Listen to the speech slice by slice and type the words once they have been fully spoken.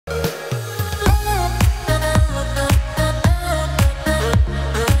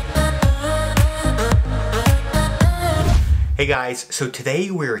Hey guys, so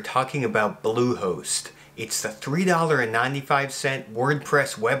today we're talking about Bluehost. It's the $3.95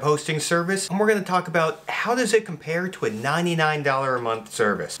 WordPress web hosting service, and we're going to talk about how does it compare to a $99 a month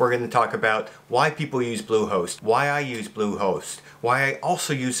service. We're going to talk about why people use Bluehost, why I use Bluehost, why I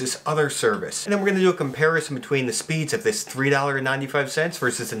also use this other service. And then we're going to do a comparison between the speeds of this $3.95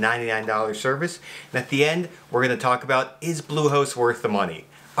 versus the $99 service. And at the end, we're going to talk about, is Bluehost worth the money?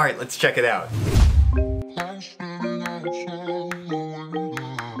 Alright, let's check it out.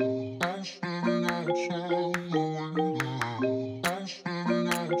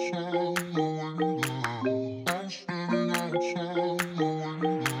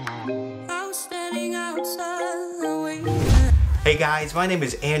 Hey guys, my name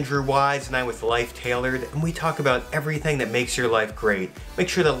is Andrew Wise and I'm with Life Tailored, and we talk about everything that makes your life great. Make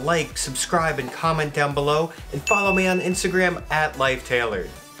sure to like, subscribe, and comment down below, and follow me on Instagram at Life Tailored.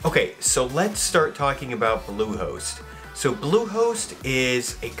 Okay, so let's start talking about Bluehost. So Bluehost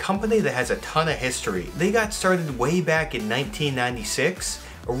is a company that has a ton of history. They got started way back in 1996.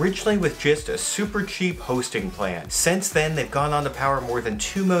 Originally with just a super cheap hosting plan. Since then, they've gone on to power more than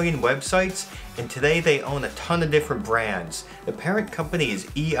 2 million websites, and today they own a ton of different brands. The parent company is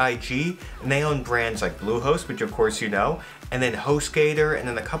EIG, and they own brands like Bluehost, which of course you know, and then Hostgator, and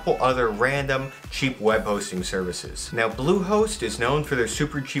then a couple other random cheap web hosting services. Now Bluehost is known for their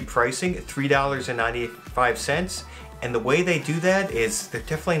super cheap pricing at $3.95, and the way they do that is they're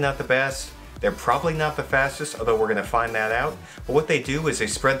definitely not the best. They're probably not the fastest, although we're going to find that out. But what they do is they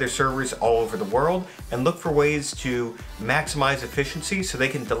spread their servers all over the world and look for ways to maximize efficiency so they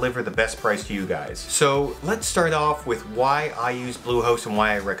can deliver the best price to you guys. So let's start off with why I use Bluehost and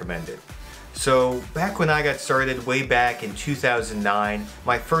why I recommend it. So back when I got started way back in 2009,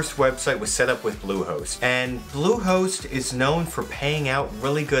 my first website was set up with Bluehost. And Bluehost is known for paying out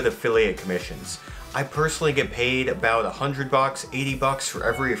really good affiliate commissions. I personally get paid about $100, $80 for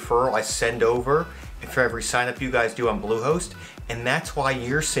every referral I send over and for every sign up you guys do on Bluehost, and that's why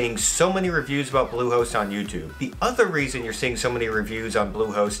you're seeing so many reviews about Bluehost on YouTube. The other reason you're seeing so many reviews on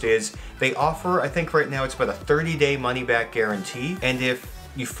Bluehost is they offer, I think right now it's about a 30-day money-back guarantee, and if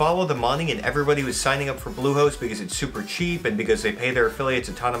you follow the money and everybody was signing up for Bluehost because it's super cheap and because they pay their affiliates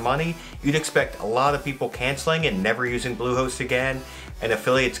a ton of money, you'd expect a lot of people canceling and never using Bluehost again, and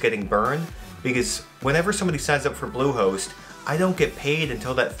affiliates getting burned. Because whenever somebody signs up for Bluehost, I don't get paid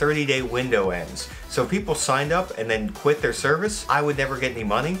until that 30-day window ends. So if people signed up and then quit their service, I would never get any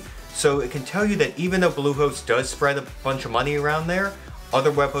money. So it can tell you that even though Bluehost does spread a bunch of money around there, other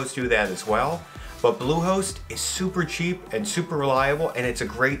web hosts do that as well. But Bluehost is super cheap and super reliable, and it's a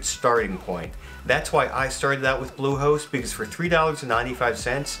great starting point. That's why I started out with Bluehost, because for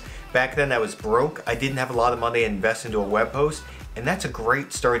 $3.95, back then I was broke. I didn't have a lot of money to invest into a web host, and that's a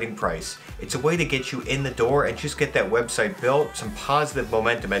great starting price. It's a way to get you in the door and just get that website built, some positive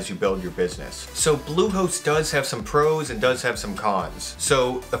momentum as you build your business. So Bluehost does have some pros and does have some cons.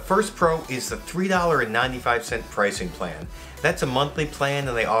 So the first pro is the $3.95 pricing plan. That's a monthly plan,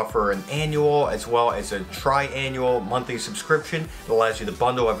 and they offer an annual as well as a tri-annual monthly subscription. It allows you to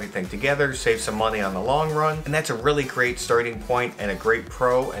bundle everything together, save some money on the long run, and that's a really great starting point and a great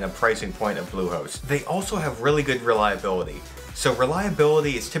pro and a pricing point of Bluehost. They also have really good reliability. So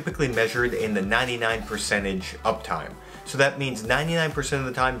reliability is typically measured in the 99% uptime. So that means 99% of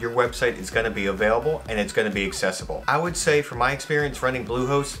the time your website is going to be available and it's going to be accessible. I would say from my experience running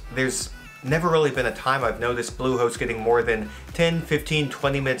Bluehost, there's never really been a time I've noticed Bluehost getting more than 10, 15,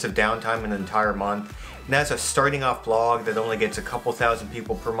 20 minutes of downtime in an entire month. And as a starting off blog that only gets a couple thousand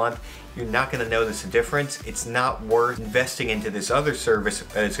people per month, you're not going to notice a difference. It's not worth investing into this other service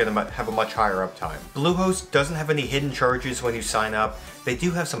that is going to have a much higher uptime. Bluehost doesn't have any hidden charges when you sign up. They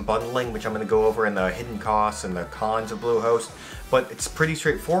do have some bundling, which I'm going to go over in the hidden costs and the cons of Bluehost, but it's pretty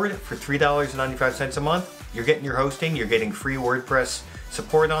straightforward. For $3.95 a month, you're getting your hosting, you're getting free WordPress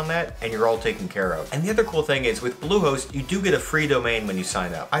support on that, and you're all taken care of. And the other cool thing is with Bluehost, you do get a free domain when you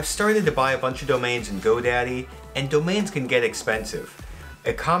sign up. I've started to buy a bunch of domains in GoDaddy, and domains can get expensive.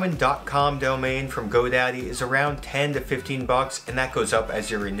 A common .com domain from GoDaddy is around 10 to 15 bucks, and that goes up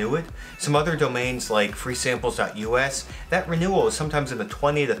as you renew it. Some other domains like freesamples.us, that renewal is sometimes in the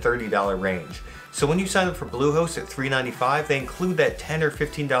 $20 to $30 range. So when you sign up for Bluehost at $3.95, they include that $10 or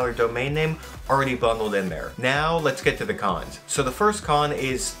 $15 domain name already bundled in there. Now let's get to the cons. So the first con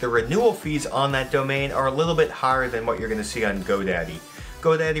is the renewal fees on that domain are a little bit higher than what you're going to see on GoDaddy.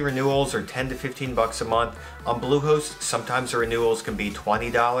 GoDaddy renewals are 10 to 15 bucks a month. On Bluehost, sometimes the renewals can be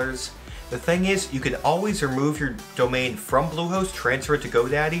 $20. The thing is, you can always remove your domain from Bluehost, transfer it to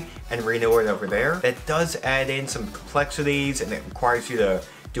GoDaddy, and renew it over there. That does add in some complexities, and it requires you to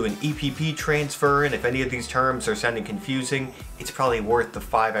do an EPP transfer, and if any of these terms are sounding confusing, it's probably worth the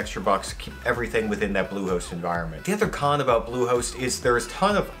 $5 extra to keep everything within that Bluehost environment. The other con about Bluehost is there's a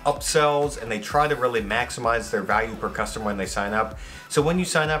ton of upsells, and they try to really maximize their value per customer when they sign up. So when you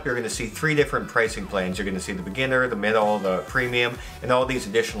sign up, you're going to see 3 different pricing plans. You're going to see the beginner, the middle, the premium, and all these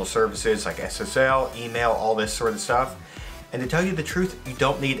additional services like SSL, email, all this sort of stuff. And to tell you the truth, you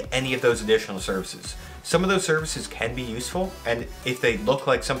don't need any of those additional services. Some of those services can be useful, and if they look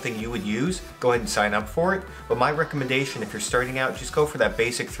like something you would use, go ahead and sign up for it. But my recommendation, if you're starting out, just go for that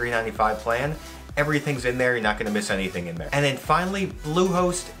basic $3.95 plan. Everything's in there, you're not going to miss anything in there. And then finally,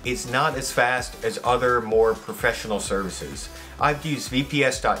 Bluehost is not as fast as other more professional services. I've used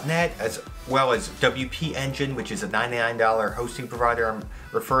VPS.net as well as WPEngine, which is a $99 hosting provider I'm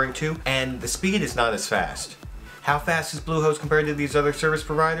referring to, and the speed is not as fast. How fast is Bluehost compared to these other service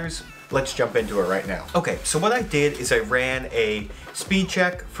providers? Let's jump into it right now. Okay, so what I did is I ran a speed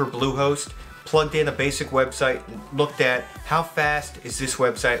check for Bluehost, plugged in a basic website, and looked at how fast is this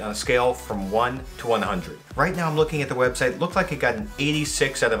website on a scale from 1 to 100. Right now I'm looking at the website, it looked like it got an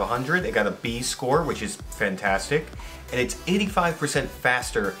 86 out of 100. It got a B score, which is fantastic, and it's 85%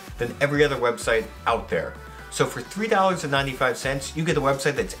 faster than every other website out there. So for $3.95, you get a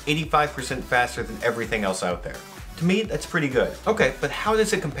website that's 85% faster than everything else out there. To me, that's pretty good. Okay, but how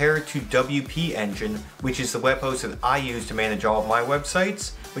does it compare to WPEngine, which is the web host that I use to manage all of my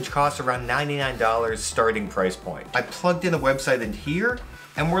websites, which costs around $99 starting price point. I plugged in a website in here,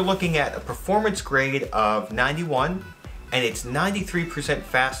 and we're looking at a performance grade of 91, and it's 93%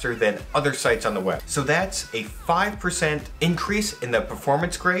 faster than other sites on the web. So that's a 5% increase in the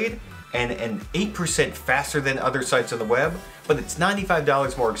performance grade, and an 8% faster than other sites on the web, but it's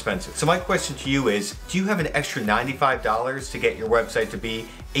 $95 more expensive. So my question to you is, do you have an extra $95 to get your website to be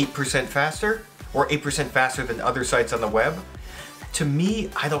 8% faster, or 8% faster than other sites on the web? To me,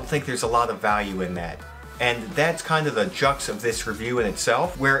 I don't think there's a lot of value in that. And that's kind of the crux of this review in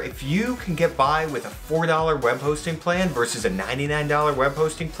itself, where if you can get by with a $4 web hosting plan versus a $99 web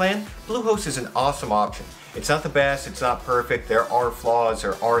hosting plan, Bluehost is an awesome option. It's not the best, it's not perfect, there are flaws,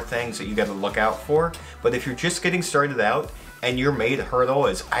 there are things that you gotta look out for, but if you're just getting started out and your main hurdle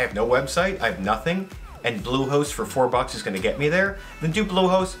is, I have no website, I have nothing, and Bluehost for $4 is gonna get me there, then do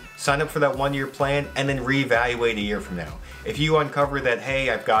Bluehost, sign up for that 1-year plan, and then reevaluate a year from now. If you uncover that, hey,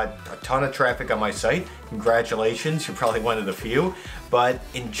 I've got a ton of traffic on my site, congratulations, you're probably one of the few, but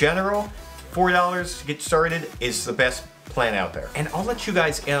in general, $4 to get started is the best plan out there. And I'll let you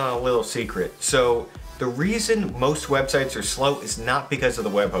guys in on a little secret. So the reason most websites are slow is not because of the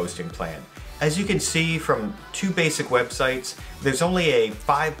web hosting plan. As you can see from 2 basic websites, there's only a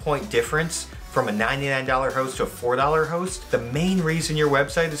 5-point difference from a $99 host to a $4 host. The main reason your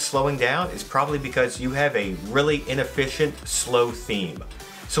website is slowing down is probably because you have a really inefficient, slow theme.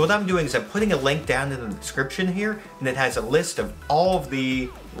 So what I'm doing is I'm putting a link down in the description here, and it has a list of all of the,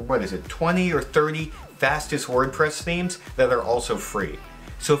 20 or 30 fastest WordPress themes that are also free.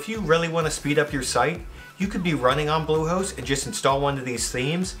 So if you really want to speed up your site, you could be running on Bluehost and just install one of these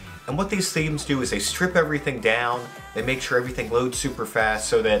themes. And what these themes do is they strip everything down, they make sure everything loads super fast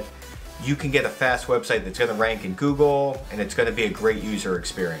so that you can get a fast website that's going to rank in Google, and it's going to be a great user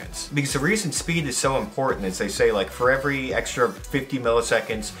experience. Because the reason speed is so important is they say, like, for every extra 50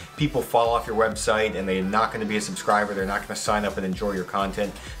 milliseconds, people fall off your website and they're not going to be a subscriber, they're not going to sign up and enjoy your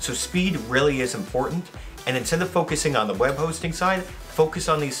content. So speed really is important. And instead of focusing on the web hosting side, focus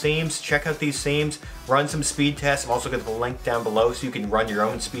on these themes, check out these themes, run some speed tests. I'm also going to put a link down below so you can run your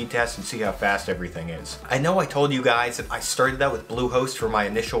own speed tests and see how fast everything is. I know I told you guys that I started out with Bluehost for my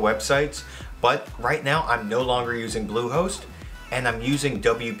initial websites, but right now I'm no longer using Bluehost and I'm using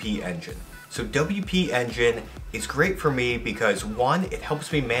WPEngine. So WPEngine is great for me because, one, it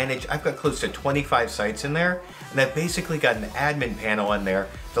helps me manage, I've got close to 25 sites in there, and I've basically got an admin panel in there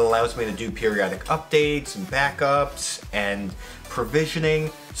that allows me to do periodic updates and backups and provisioning,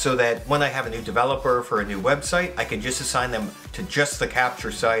 so that when I have a new developer for a new website, I can just assign them to just the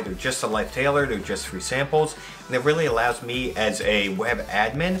capture site or just the live tailored or just free samples, and it really allows me as a web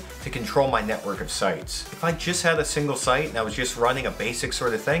admin to control my network of sites. If I just had a single site and I was just running a basic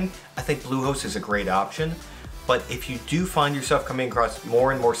sort of thing, I think Bluehost is a great option. But if you do find yourself coming across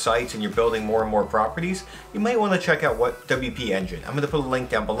more and more sites and you're building more and more properties, you might want to check out WPEngine. I'm going to put a link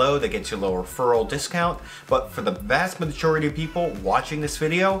down below that gets you a little referral discount. But for the vast majority of people watching this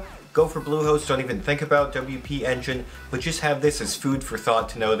video, go for Bluehost. Don't even think about WPEngine, but just have this as food for thought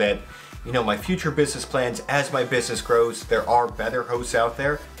to know that, you know, my future business plans, as my business grows, there are better hosts out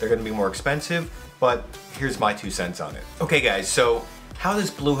there. They're going to be more expensive, but here's my 2 cents on it. Okay guys, so how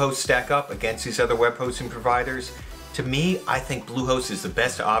does Bluehost stack up against these other web hosting providers? To me, I think Bluehost is the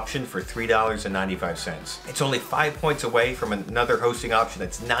best option for $3.95. It's only 5 points away from another hosting option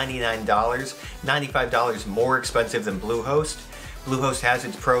that's $99, $95 more expensive than Bluehost. Bluehost has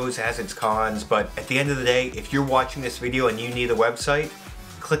its pros, has its cons, but at the end of the day, if you're watching this video and you need a website,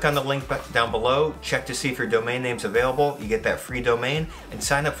 click on the link down below, check to see if your domain name's available, you get that free domain, and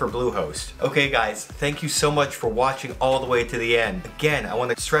sign up for Bluehost. Okay guys, thank you so much for watching all the way to the end. Again, I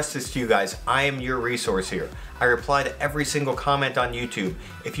want to stress this to you guys, I am your resource here. I reply to every single comment on YouTube.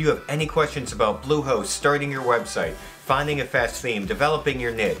 If you have any questions about Bluehost, starting your website, finding a fast theme, developing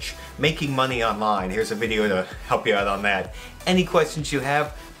your niche, making money online, here's a video to help you out on that. Any questions you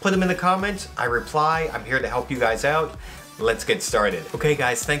have, put them in the comments, I reply, I'm here to help you guys out. Let's get started. Okay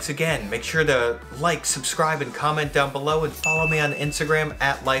guys, thanks again. Make sure to like, subscribe, and comment down below, and follow me on Instagram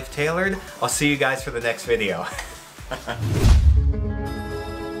 @LifeTailored. I'll see you guys for the next video.